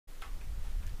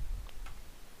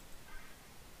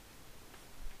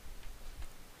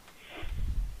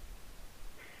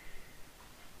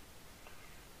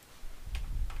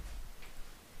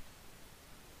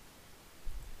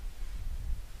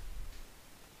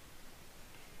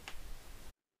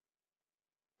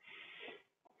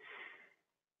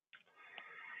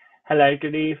Hello,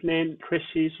 good evening. Chris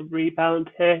Hughes from Rebound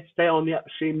here today on the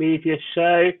Upstreamedia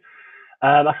show.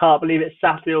 I can't believe it's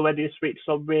Saturday already. This week's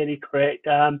gone really quick.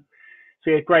 It's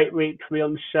been a great week for me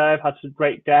on the show. I've had some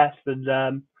great guests,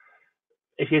 and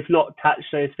if you've not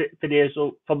catched those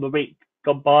videos from the week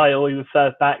gone by or even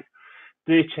further back,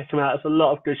 do check them out. There's a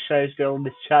lot of good shows going on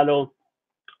this channel.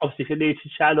 Obviously, if you're new to the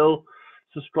channel,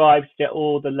 subscribe to get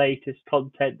all the latest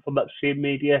content from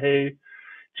Upstreamedia, who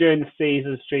during the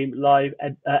season stream live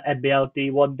NBL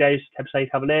D1 days, Thames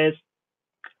Cavaliers,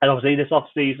 and obviously this off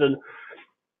season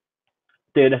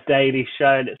doing a daily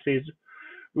show, and it's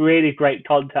really great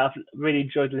content. I've really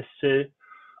enjoyed listening to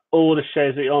all the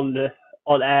shows that are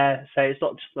on air. So it's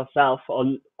not just myself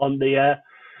on the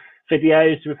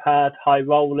videos. We've had high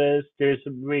rollers doing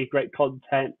some really great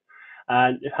content,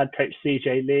 and we've had Coach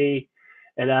CJ Lee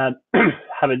and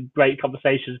having great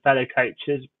conversations with fellow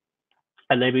coaches,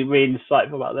 and they've been really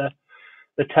insightful about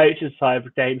the coaching side of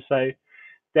the game. So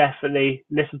definitely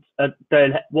listen,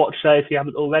 watch shows if you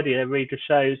haven't already. They're really good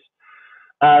shows.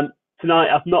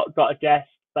 Tonight I've not got a guest,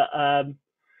 but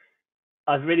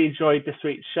I've really enjoyed this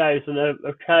week's shows, and the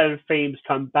recurring themes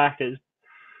come back as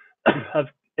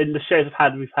in the shows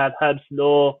we've had Herb's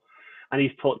Law, and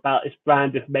he's talked about his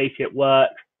brand of Make It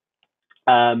Work,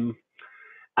 and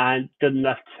Good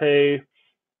Enough Too.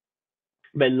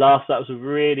 But last night was a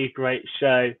really great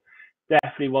show.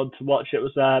 Definitely one to watch. It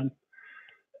was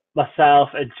myself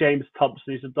and James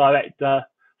Thompson, who's the director,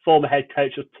 former head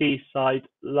coach of Teesside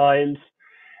Lions.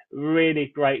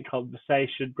 Really great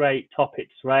conversation, great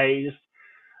topics raised.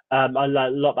 I learned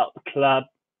a lot about the club.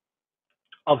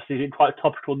 Obviously, in quite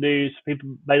topical news,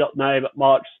 people may not know, but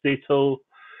Mark Stootle,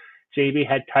 GB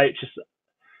head coach,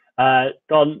 has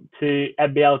gone to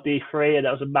NBL D3, and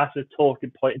that was a massive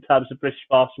talking point in terms of British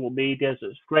basketball media. So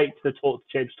it's great to talk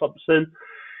to James Thompson.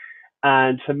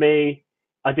 And for me,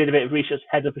 I did a bit of research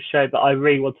ahead of the show, but I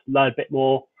really wanted to learn a bit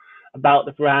more about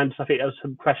the brand. So I think there was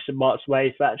some question marks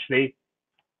raised, but actually,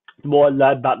 the more I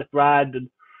learned about the brand and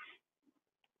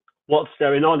what's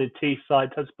going on in Teesside in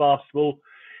terms of basketball,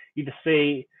 you just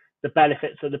see the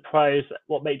benefits of the pros,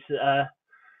 what makes it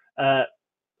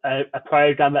a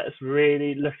program that's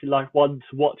really looking like one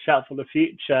to watch out for the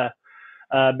future.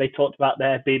 They talked about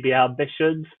their BBL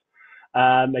ambitions.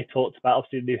 They talked about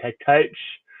obviously the new head coach.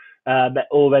 They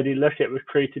already look at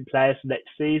recruiting players for next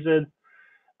season.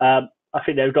 I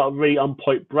think they've got a really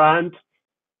on-point brand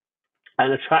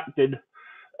and attracting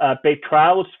big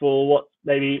crowds for what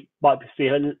maybe might be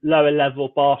a lower level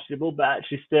of basketball, but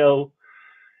actually still,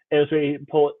 it was really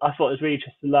important. I thought it was really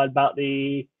interesting to learn about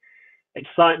the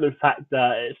excitement factor.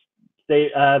 I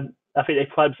think they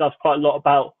pride themselves quite a lot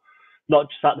about not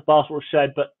just at the basketball show,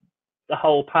 but the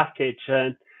whole package,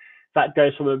 and that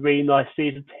goes from a really nice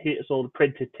season tickets, all the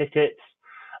printed tickets,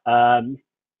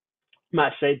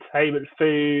 match day entertainment,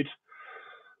 food,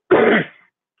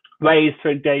 ways to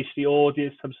engage the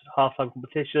audience in terms of halftime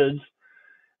competitions,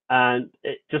 and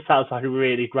it just sounds like a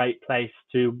really great place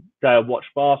to go and watch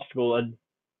basketball. And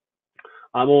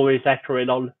I'm always echoing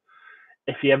on,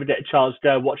 if you ever get a chance to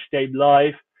go and watch a game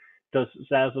live, there's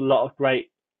a lot of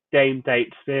great game day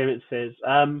experiences.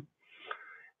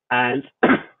 And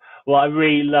what I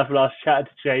really loved when I was chatting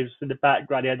to James in the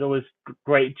background, he had always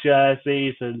great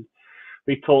jerseys, and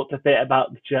we talked a bit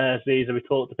about the jerseys, and we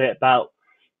talked a bit about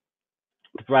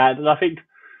the brand. And I think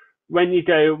when you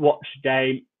go watch a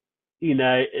game, you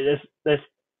know,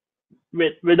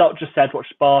 we're not just there to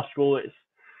watch basketball, it's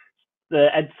the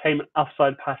entertainment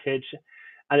upside package.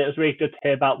 And it was really good to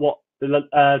hear about what the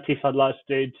Teesside Lions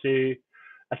do to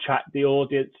attract the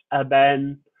audience. And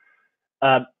then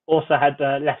also had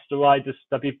Leicester Riders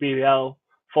WBL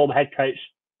former head coach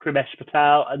Krimesh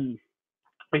Patel, and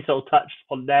we sort of touched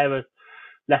on there as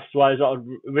Leicester Riders got a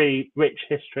really rich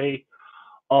history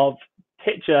of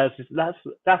kit jerseys.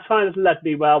 That's kind of led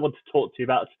me where I want to talk to you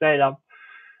about today. Now,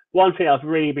 one thing I've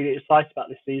really been excited about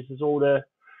this season is all the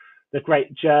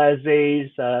great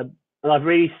jerseys, and I've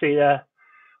really seen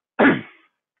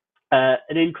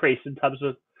an increase in terms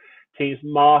of teams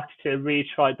marketing, really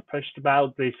trying to push the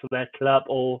boundaries for their club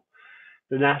or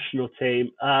the national team.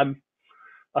 I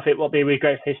think what would be really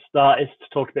great for this start is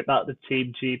to talk a bit about the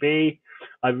Team GB.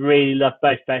 I really love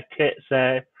both their kits.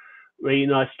 They're really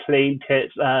nice, clean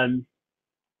kits,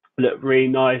 look really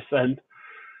nice, and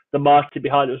the marketing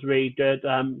behind it was really good.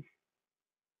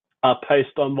 I'll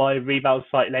post on my Rebound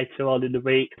site later on in the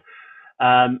week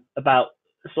about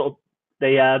sort of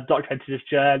the documented his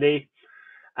journey,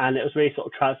 and it was really sort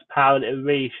of transparent. It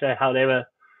really showed how they were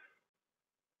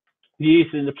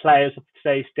using the players of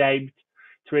today's game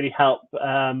to really help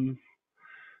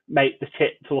make the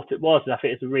kit to what it was. And I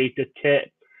think it's a really good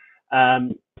kit.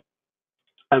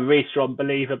 a really strong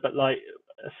believer, but like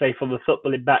say from a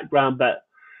footballing background, but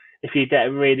if you get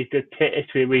a really good kit, it's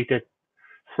a really good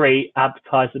free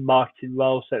advertising marketing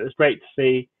role. So it was great to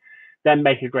see them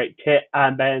make a great kit.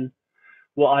 And then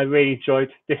what I really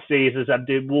enjoyed this season is I'm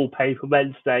doing Wallpaper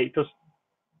Wednesday, because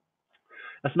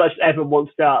as much as everyone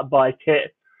wants to go out and buy a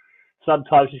kit,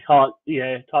 sometimes you can't,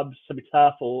 times to be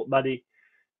tough or money,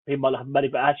 people might not have money,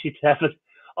 but actually to have an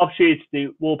opportunity to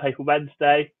do Wallpaper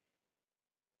Wednesday.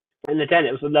 And again,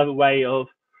 it was another way of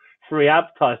free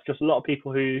advertising, because a lot of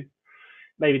people who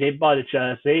maybe didn't buy the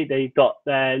jersey, they got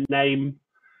their name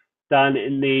done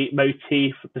in the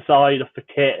motif design of the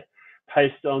kit,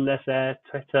 posted on their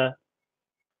Twitter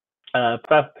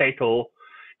profile pic, or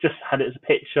just had it as a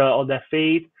picture on their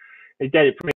feed. Again,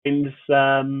 it brings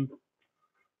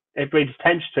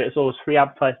attention to it. It's always free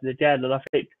advertising again, and I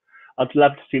think I'd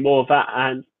love to see more of that.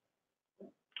 And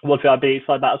one thing I'd be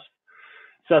excited about is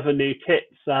several new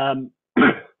kits.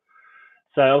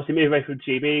 So obviously moving away from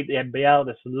GB, the NBL,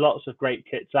 there's lots of great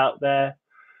kits out there.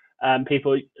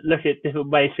 People look at different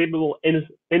ways, people more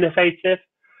innovative.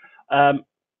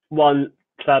 One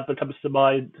club that comes to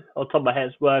mind on top of my head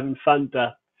is Worthing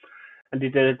Thunder, and they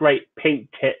did a great pink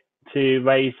kit to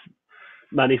raise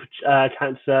money for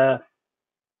cancer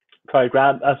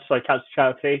cancer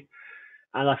charity.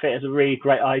 And I think it's a really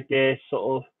great idea,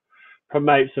 sort of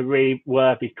promotes a really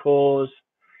worthy cause,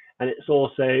 and it's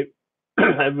also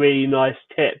a really nice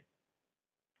kit.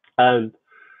 I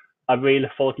really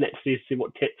look forward next season to see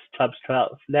what kits clubs come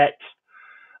out with next.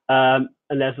 And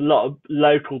there's a lot of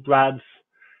local brands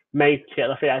make it.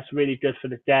 I think that's really good for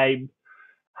the game,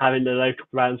 having the local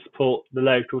brands support the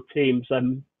local teams.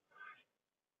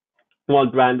 One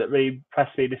brand that really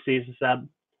impressed me this season is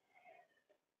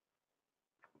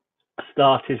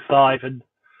Started Five, and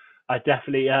I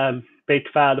definitely big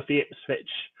fan of the Ipswich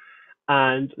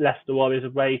and Leicester Warriors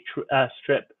away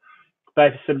strip.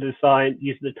 Both similar design,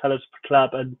 using the colours of the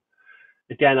club, and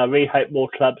again, I really hope more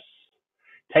clubs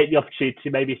take the opportunity to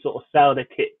maybe sort of sell their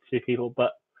kit to people.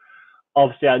 But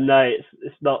obviously, I know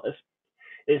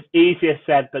it's easier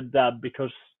said than done,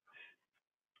 because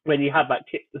when you have that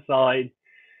kit design,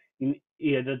 the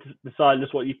design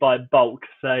is what you buy in bulk,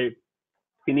 so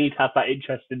you need to have that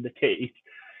interest in the kit.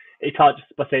 You can't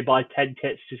just buy 10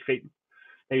 kits. Just think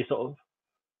maybe sort of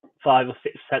 5 or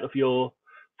 6% of your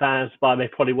fans buy. They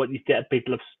probably want you to get a big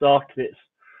enough stock, and it's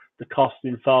the cost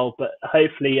involved. But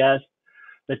hopefully, as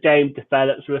the game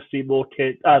develops, we'll see more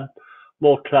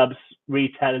clubs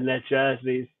retailing their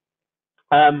jerseys.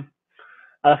 And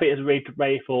I think it's a really good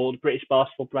way for the British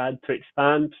basketball brand to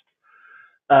expand.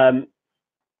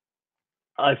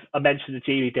 I mentioned the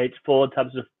GB dates before in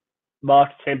terms of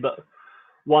marketing, but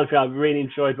one thing I really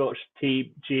enjoyed watching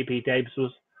Team GB games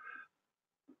was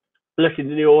looking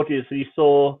at the audience, and you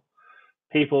saw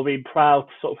people being proud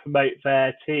to sort of promote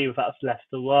their team. That was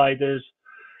Leicester Riders.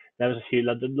 There was a few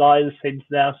London Lions things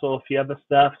there. I saw a few other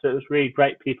stuff. So it was really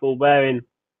great, people wearing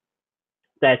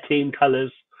their team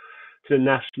colours to the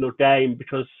national game,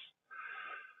 because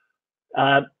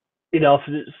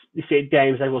often you see in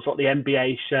games everyone's got the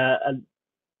NBA shirt, and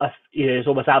it's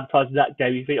almost advertising that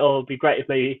game. You think, oh, it'd be great if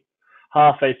maybe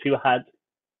half those people had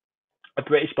a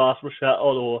British basketball shirt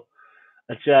on, or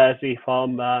a jersey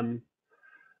from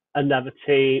another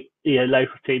team,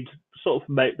 local team, to sort of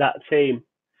promote that team.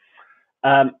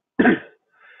 And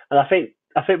I think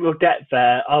we'll get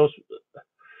there. I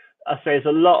say there's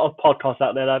a lot of podcasts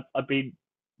out there that I've been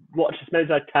watching as many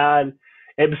as I can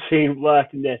in between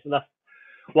working this, and I've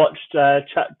watched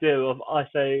Chuck Do of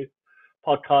ISO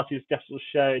podcast, who's guest on the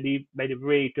show, and he made a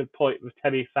really good point with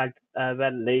Temi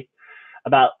Venley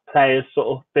about players sort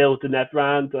of building their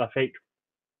brand. And I think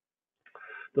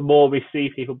the more we see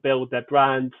people build their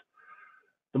brand,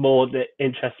 the more the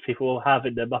interest people will have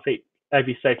in them. I think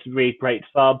Obi Sake's a really great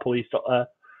example. He's a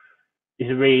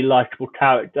really likable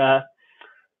character,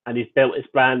 and he's built his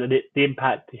brand, and the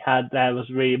impact he had there was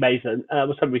really amazing. It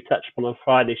was something we touched upon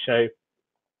Friday's show.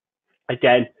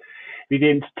 Again, we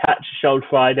didn't catch the show on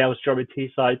Friday. I was joining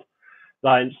Teesside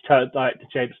Lions director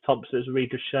James Thompson. It was a really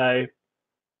good show.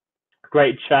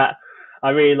 Great chat. I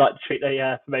really like the treat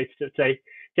they promoted it. So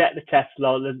get the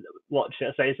Tesla on and watch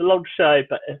it. So it's a long show,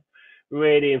 but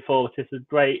really informative and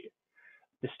great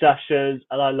discussions.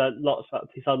 And I learned lots about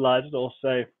Teesside Lions, and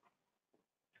also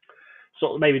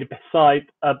sort of maybe the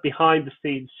behind the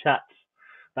scenes chats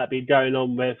that have been going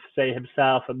on with, say,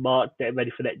 himself and Mark getting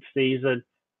ready for next season,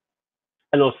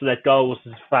 and also their goals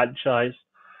as a franchise.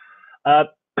 And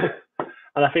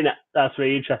I think that's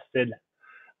really interesting.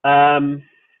 And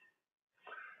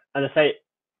I say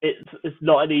it's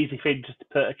not an easy thing just to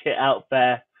put a kit out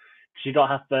there, because you don't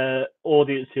have the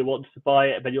audience who wants to buy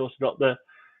it, but you also got the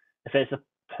if it's a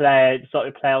player, it's not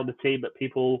a player on the team, but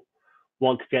people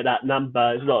want to get that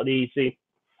number, it's not an easy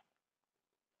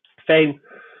thing.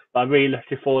 But I'm really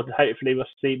looking forward to hopefully we'll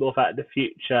see more of that in the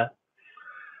future.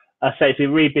 I say it's been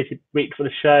a really busy week for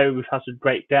the show. We've had some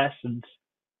great guests and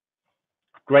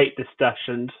great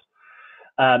discussions.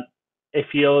 Um,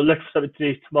 if you're looking for something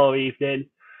to do tomorrow evening,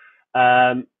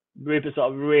 Rupert's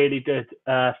got a really good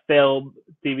film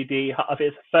DVD. I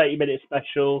think it's a 30-minute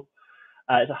special.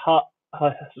 It's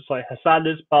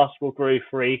Hassan's Basketball Grew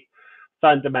 3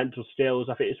 Fundamental Skills.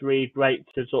 I think it's really great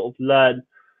to sort of learn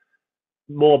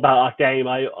more about our game.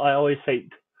 I always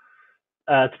think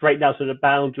to break down some of the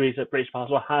boundaries that British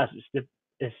basketball has,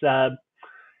 it's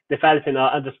developing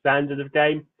our understanding of the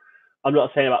game. I'm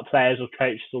not saying about players or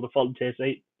coaches or the volunteers,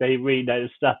 they really know the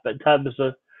stuff, but in terms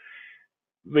of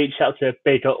reach out to a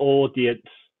bigger audience,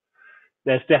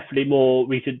 there's definitely more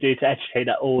we can do to educate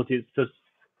that audience, because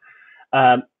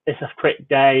it's a quick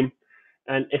game,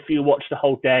 and if you watch the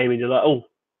whole game and you're like, oh,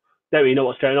 don't really know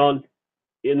what's going on,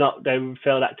 you're not going to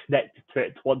feel that connected to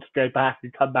it to want to go back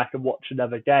and come back and watch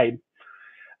another game.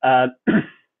 On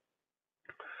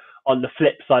the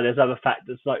flip side, there's other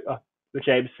factors like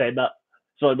James saying that.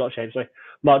 Sorry, not James. Sorry,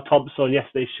 Mark Thompson on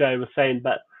yesterday's show was saying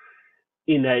that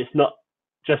it's not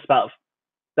just about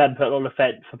them putting on an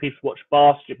event for people to watch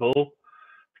basketball,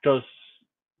 because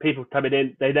people coming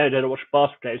in, they know they don't watch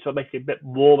basketball games, so it makes it a bit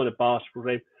more than a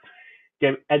basketball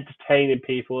game, entertaining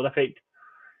people, and I think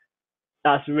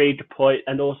that's a really good point.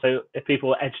 And also, if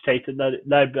people are educated,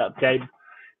 know about the game,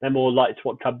 they're more likely to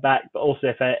want to come back. But also,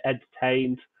 if they're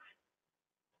entertained,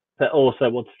 they also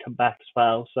want to come back as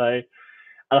well. So, and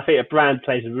I think a brand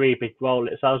plays a really big role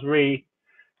in it. So I was really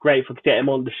grateful to get him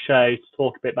on the show to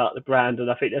talk a bit about the brand.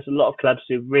 And I think there's a lot of clubs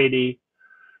who do really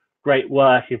great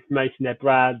work in promoting their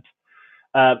brand.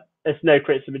 There's no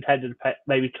criticism intended.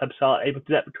 Maybe clubs aren't able to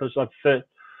do that, because I'm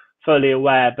fully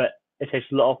aware, but it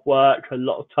takes a lot of work, a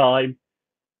lot of time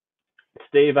to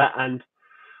do that, and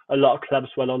a lot of clubs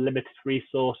run on limited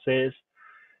resources,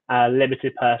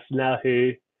 limited personnel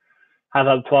who have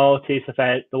other priorities, if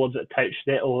they're the ones that are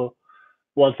coaching it, or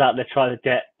ones out there trying to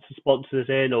get some sponsors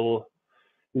in, or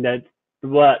the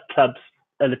work clubs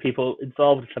and the people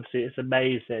involved in clubs do is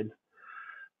amazing.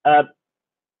 And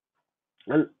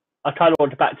I kind of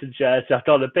want to back to the jersey. I've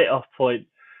gone a bit off point.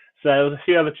 So there was a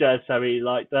few other jerseys I really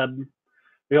liked.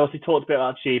 We also talked a bit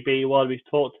about GB one. We've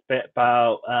talked a bit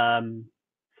about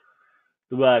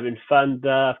the Worthing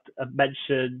Thunder. I've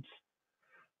mentioned,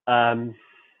 I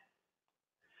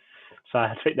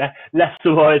think they're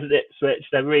Leicester Warriors and Ipswich.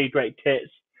 They're really great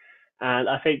kits, and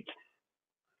I think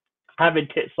having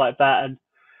kits like that, and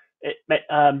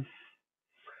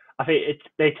I think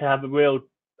they can have a real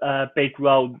big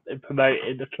role in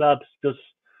promoting the clubs, because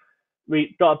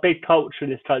we've got a big culture in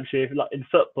this country, like in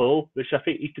football, which I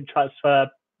think you can transfer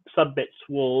some bits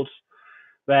towards,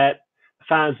 where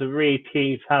fans are really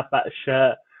keen to have that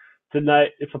shirt, to know,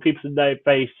 for people to know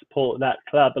they support that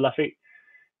club. And I think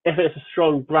if it's a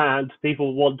strong brand,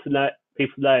 people want to know,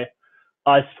 people know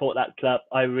I support that club,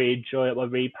 I really enjoy it,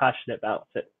 I'm really passionate about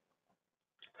it.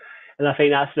 And I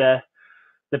think that's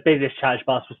the biggest challenge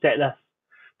basketball, getting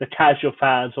the casual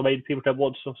fans, or maybe people don't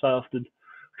want to so often,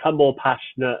 become more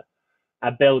passionate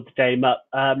and build the game up.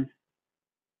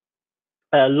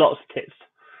 Lots of kits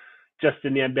just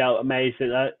in the NBL,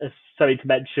 amazing. Something to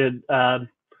mention,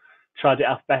 tried it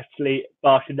alphabetically.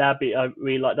 Barking Abbey, I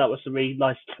really like that. Was a really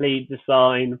nice, clean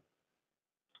design,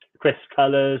 crisp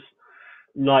colours,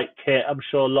 night kit. I'm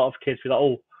sure a lot of kids will be like,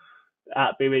 oh,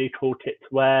 that'd be a really cool kit to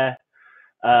wear.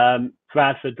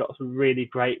 Bradford got some really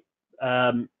great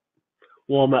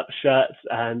warm-up shirts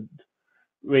and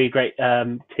really great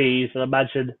tees. And I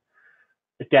imagine,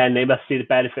 again, they must see the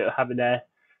benefit of having their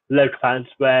local fans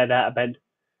wear that and then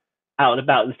out and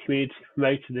about in the community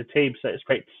promoting the team. So it's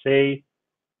great to see.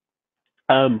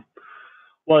 One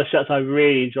of the shirts I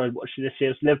really enjoyed watching this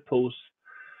year was Liverpool's.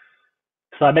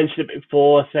 So I mentioned it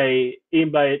before,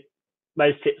 even though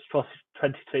most kits cost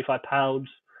 £20-25,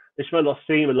 which might not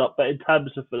seem a lot, but in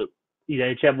terms of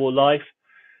general life,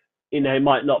 it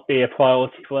might not be a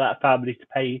priority for that family to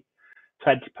pay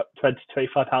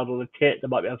 £20-25 on a kit. There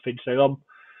might be other things going on,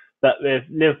 but with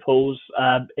Liverpool's,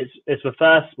 it's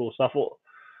reversible. So I thought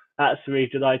that's a really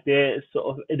good idea. It's sort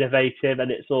of innovative,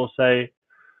 and it's also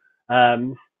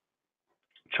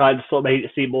trying to sort of make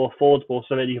it seem more affordable.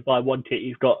 So when you buy one kit,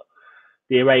 you've got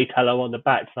the array colour on the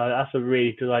back. So that's a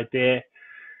really good idea.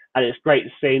 And it's great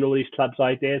seeing all these clubs'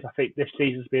 ideas. I think this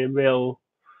season's been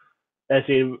there's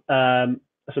been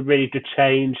some really good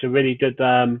change and really good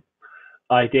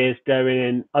ideas going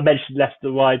in. I mentioned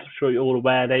Leicester Wides, I'm sure you're all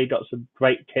aware. They got some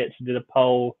great kits and did a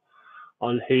poll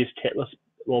on whose kit was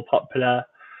more popular.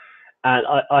 And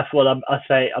I thought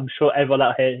I'm sure everyone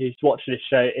out here who's watching this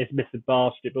show is missing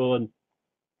basketball, and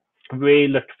really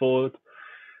look forward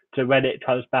to when it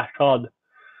comes back on.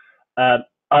 Um,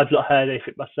 I've not heard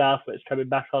anything myself, but it's coming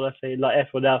back on. I think like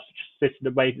everyone else, just sitting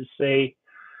and waiting to see.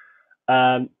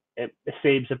 It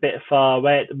seems a bit far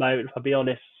away at the moment, if I'll be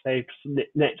honest. So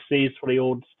next season, probably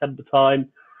all December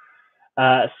time.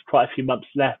 It's quite a few months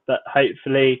left, but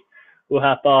hopefully we'll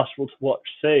have basketball to watch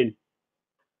soon.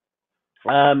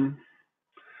 And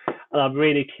I'm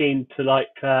really keen to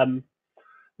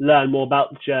learn more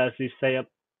about the jerseys. So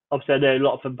obviously I know a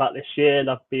lot of them about this year, and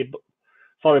I've been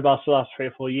following basketball for the last 3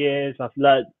 or 4 years. I've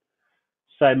learned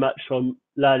so much from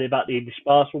learning about the English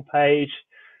basketball page.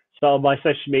 So on my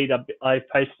social media, I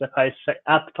posted a post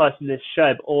advertising this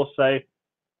show, but also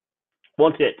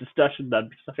wanted it discussion them,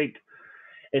 because I think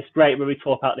it's great when we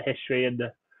talk about the history and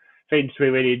the things we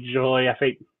really enjoy. I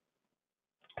think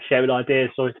sharing ideas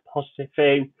is always a positive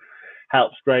thing,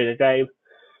 helps grow the game.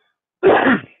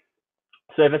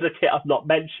 So if there's a kit I've not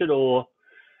mentioned, or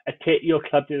a kit your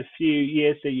club did a few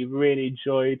years that you really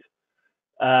enjoyed,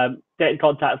 get in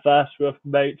contact with us. We'll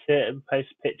promote it and post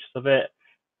pictures of it,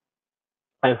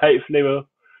 and hopefully we'll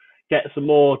get some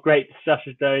more great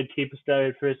discussions going, keep us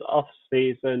going for his off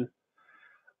season.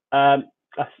 I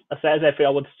said everything I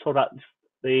wanted to talk about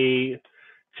the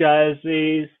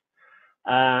jerseys,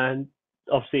 and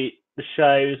obviously the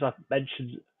shows I've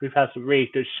mentioned. We've had some really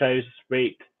good shows this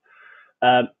week.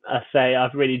 I say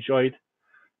I've really enjoyed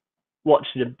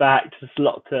watching them back. There's a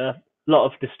lot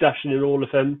of discussion in all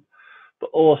of them, but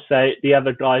also the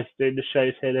other guys doing the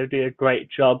shows here, they're doing a great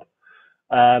job.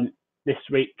 This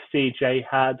week, CJ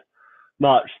had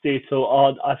Mark Stutel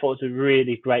on. I thought it was a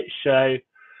really great show.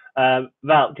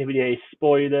 Without giving you any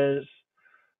spoilers,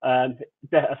 as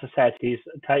I said, he's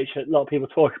a coach that a lot of people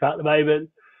talk about at the moment,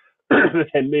 with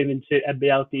him moving to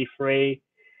NBL D3,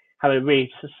 having a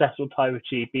really successful time with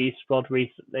GB squad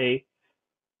recently.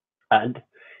 And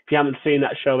if you haven't seen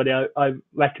that show already, I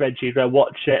recommend you go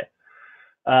watch it.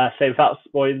 So without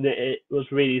spoiling it, it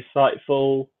was really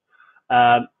insightful.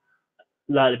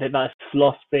 Learn a bit about his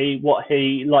philosophy, what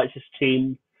he likes his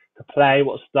team to play,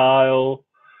 what style.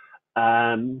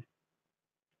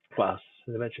 What else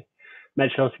did I mention?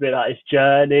 Mention also a bit about his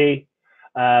journey,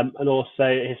 and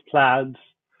also his plans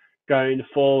going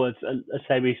forwards. And I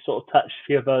say we sort of touched a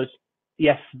few of those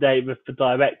yesterday with the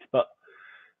direct, but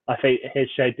I think his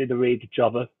show did a really good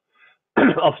job of,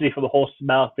 obviously from the horse's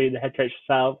mouth, being the head coach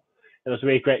himself. It was a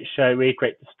really great show, really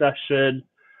great discussion.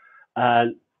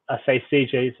 And I say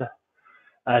CJ's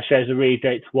shows are really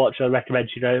great to watch. I recommend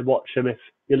you go and watch them if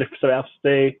you're looking for something else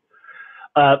to do.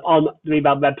 On the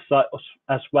Rebound website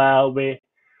as well,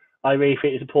 I really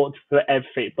think it's important to put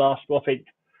everything basketball. I think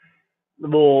the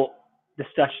more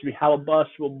discussion we have on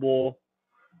basketball, more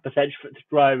potential for it to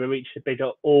grow and reach a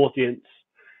bigger audience.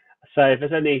 So if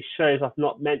there's any shows I've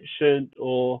not mentioned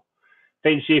or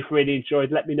things you've really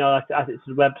enjoyed, let me know. I add it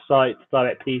to the website to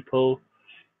direct people.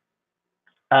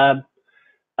 I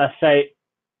say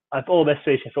I've almost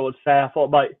finished what I would say. I thought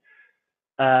I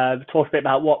might talk a bit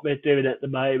about what we're doing at the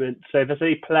moment. So if there's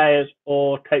any players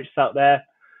or coaches out there,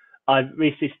 I've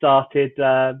recently started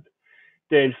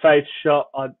doing Photoshop.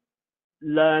 I'm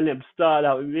learning, I'm starting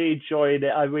out, I'm really enjoying it.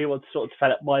 I really want to sort of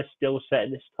develop my skill set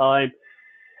in this time.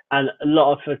 And a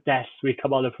lot of the guests we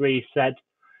come on have really said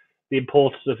the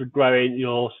importance of growing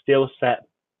your skill set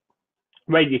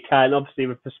when you can, obviously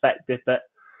with perspective, but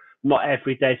not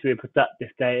every day to be a productive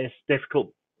day. It's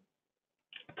difficult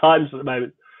times at the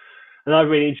moment. And I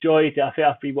really enjoyed it. I think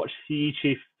I've been watching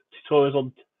YouTube tutorials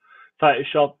on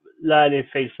Photoshop, learning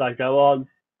things as I go on.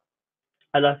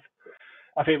 And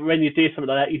I think when you do something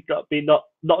like that, you've got to be not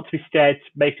to be scared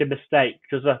to make a mistake,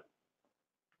 because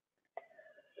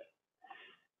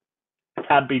it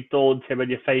can be daunting when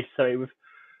you face something with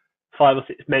 5 or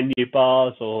 6 menu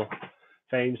bars or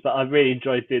things. But I really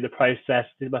enjoyed doing the process.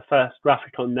 Did my first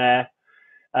graphic on there.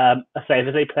 I say if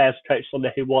there's any players or coaches on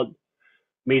there who want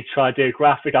me to try and do a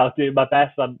graphic, I'll do my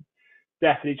best. I'm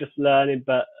definitely just learning,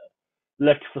 but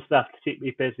looking for stuff to keep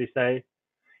me busy. So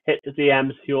hit the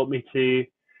DMs if you want me to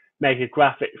make a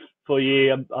graphic for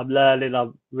you. I'm learning. I'd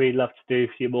really love to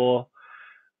do a few more.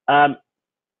 I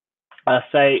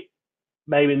say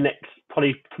maybe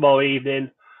probably tomorrow evening,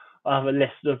 I'll have a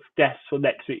list of guests for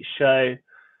next week's show.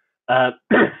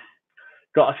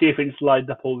 Got a few things lined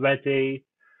up already,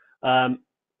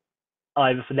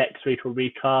 either for next week or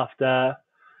week after.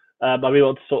 I really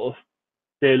want to sort of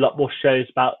do a lot more shows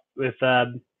with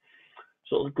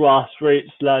sort of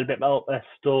grassroots, learn a bit about their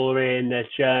story and their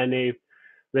journey.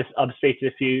 I'm speaking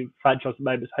to a few franchise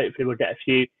members. Hopefully we'll get a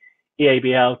few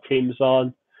EABL teams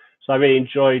on. So I really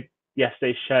enjoyed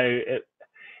yesterday's show.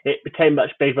 It became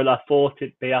much bigger than I thought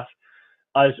it'd be. I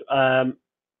was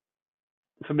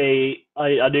for me,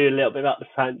 I knew a little bit about the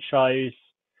franchise,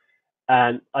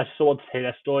 and I just wanted to hear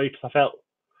their story because I felt,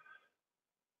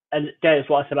 and again, it's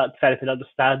what I said about developing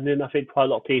understanding. I think quite a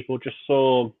lot of people just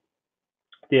saw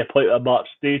the appointment of Mark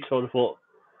Stuto and thought,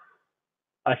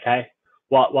 okay,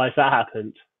 why has that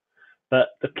happened? But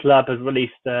the club has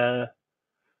released a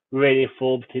really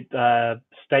informative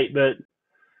statement.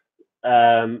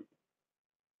 Um,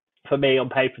 for me, on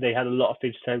paper, they had a lot of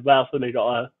things to say well for them. They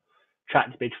got a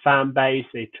attractive big fan base.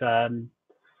 They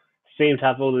seem to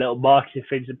have all the little marketing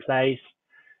things in place.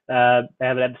 They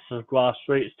have an emphasis on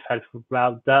grassroots, kind of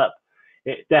ground up.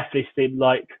 It definitely seemed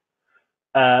like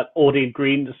all the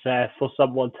ingredients there for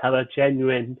someone to have a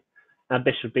genuine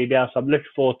ambition of being there. So I'm looking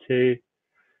forward to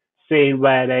seeing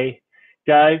where they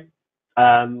go.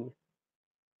 And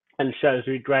the show's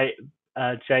really great.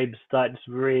 James Dyke's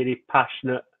a really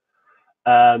passionate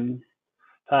um,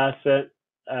 person,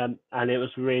 and it was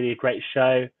really a great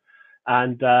show.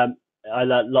 And I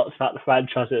learned lots about the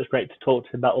franchise. It was great to talk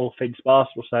to him about all things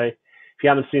basketball. So if you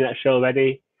haven't seen that show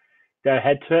already, go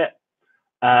ahead to it.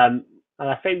 And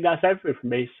I think that's everything from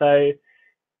me. So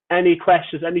any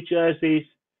questions, any jerseys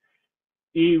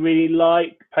you really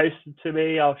like, post them to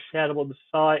me. I'll share them on the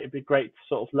site. It'd be great to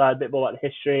sort of learn a bit more about the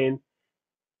history and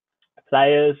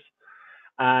players.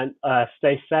 And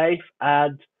stay safe.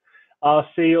 And I'll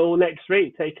see you all next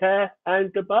week. Take care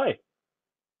and goodbye.